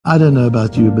I don't know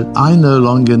about you, but I no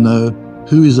longer know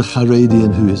who is a Haredi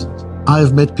and who isn't.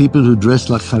 I've met people who dress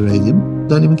like Haredim,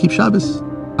 don't even keep Shabbos.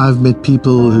 I've met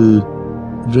people who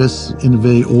dress in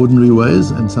very ordinary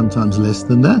ways and sometimes less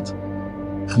than that.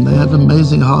 And they have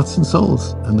amazing hearts and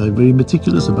souls, and they're very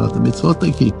meticulous about the mitzvot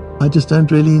they keep. I just don't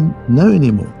really know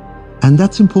anymore. And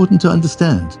that's important to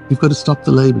understand. We've got to stop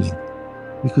the labeling,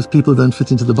 because people don't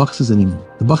fit into the boxes anymore.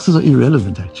 The boxes are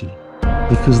irrelevant, actually,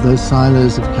 because those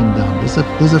silos have come down.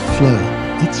 There's a flow.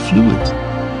 It's fluid.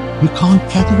 You can't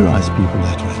categorize people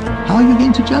that way. How are you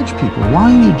going to judge people?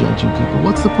 Why are you judging people?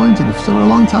 What's the point in it? For a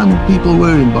long time, people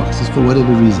were in boxes for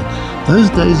whatever reason. Those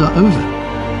days are over.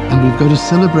 And we've got to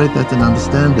celebrate that and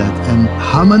understand that. And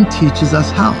Haman teaches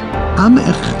us how. Am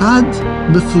echad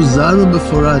mefuzar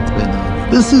u'meforad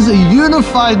beinav. This is a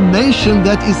unified nation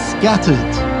that is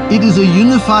scattered. It is a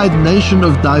unified nation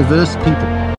of diverse people.